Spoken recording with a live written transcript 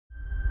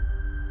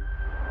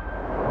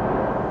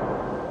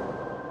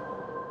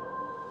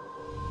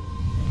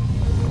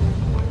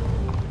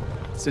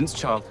Since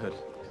childhood,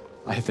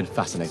 I have been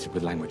fascinated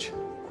with language.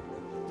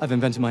 I've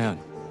invented my own.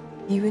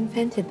 You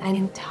invented an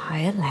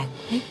entire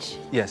language?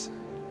 Yes.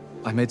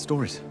 I made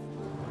stories.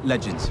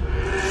 Legends.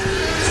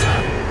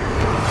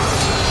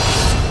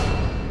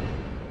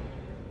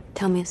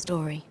 Tell me a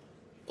story.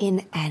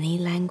 In any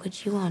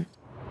language you want.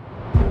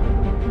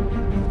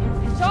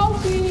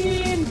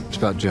 Tolkien! It's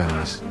about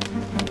journeys.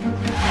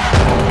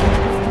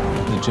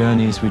 The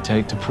journeys we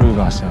take to prove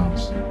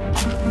ourselves.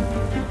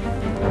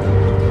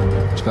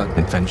 It's about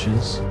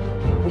adventures.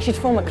 We should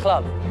form a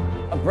club,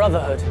 a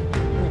brotherhood.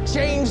 We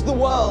change the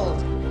world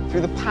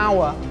through the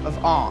power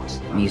of art.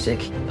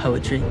 Music,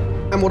 poetry.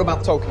 And what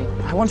about Tolkien?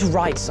 I want to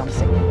write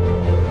something.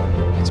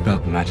 It's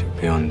about magic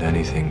beyond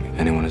anything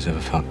anyone has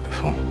ever felt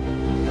before.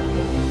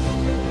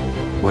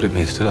 What it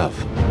means to love.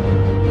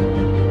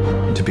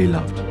 To be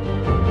loved.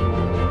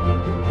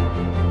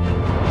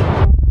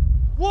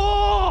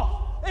 War!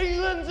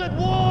 England's at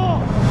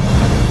war!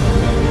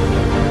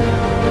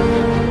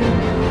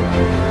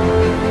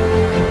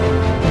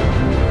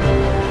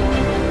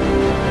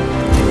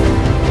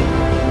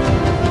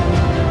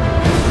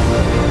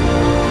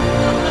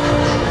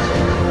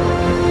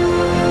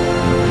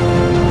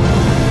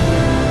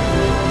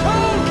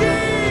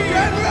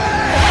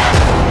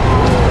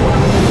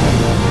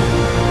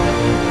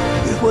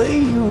 The way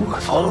you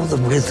follow the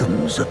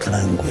rhythms of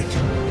language.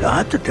 I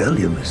have to tell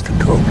you, Mr.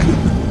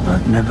 Tolkien,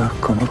 I've never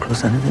come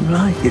across anything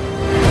like it.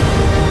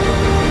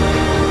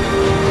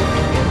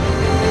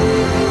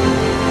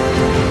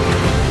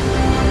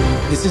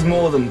 This is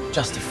more than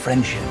just a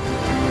friendship.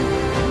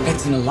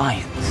 It's an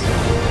alliance.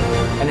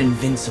 An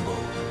invincible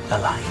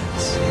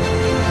alliance.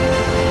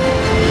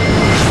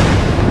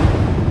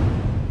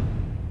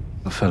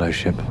 A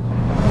fellowship.